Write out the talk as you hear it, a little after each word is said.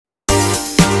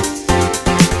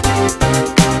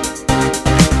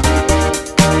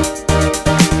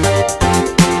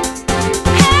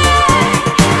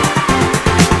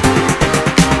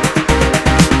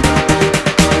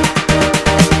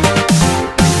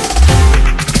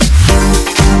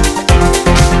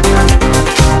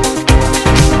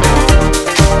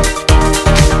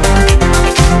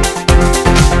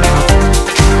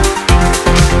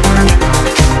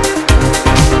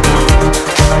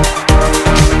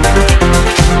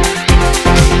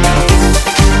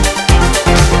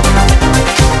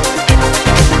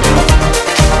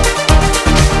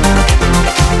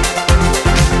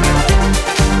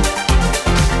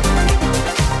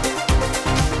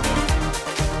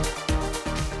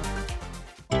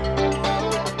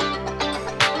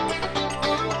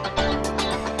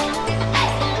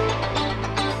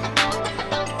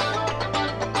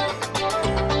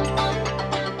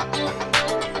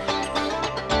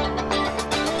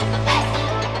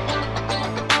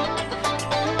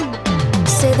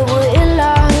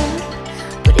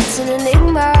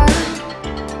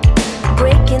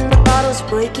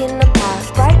breaking apart.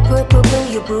 Bright purple blue,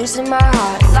 you're bruising my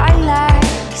heart.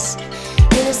 Lilacs,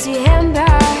 Tennessee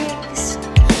handbags.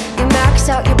 You max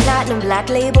out your platinum black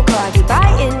label card. You buy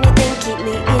anything, keep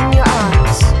me in your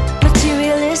arms.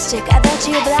 Materialistic, add that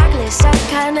to your blacklist. I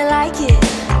kinda like it,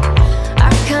 I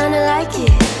kinda like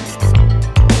it.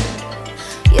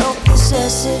 You're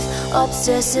possessive,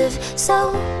 obsessive, so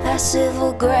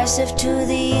passive-aggressive to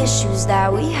the issues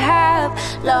that we have.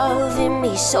 Loving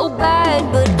me so bad,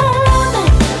 but I love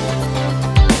it.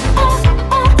 I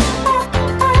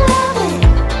love it.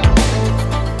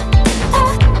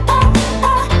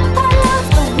 I love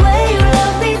the way you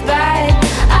love me bad.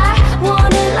 I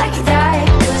want it like that,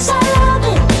 'cause I love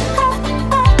it.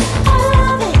 I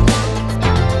love it.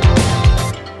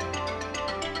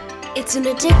 It's an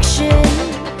addiction.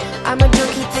 I'm a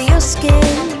junkie for your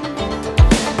skin.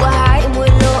 We're high and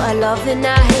we're low, I love and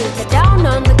I hate. The down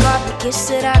on the carpet kiss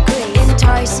that I crave.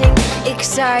 Enticing,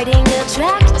 exciting,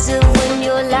 attractive when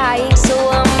you're lying. So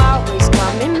I'm always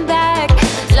coming back,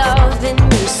 loving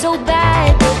me so bad.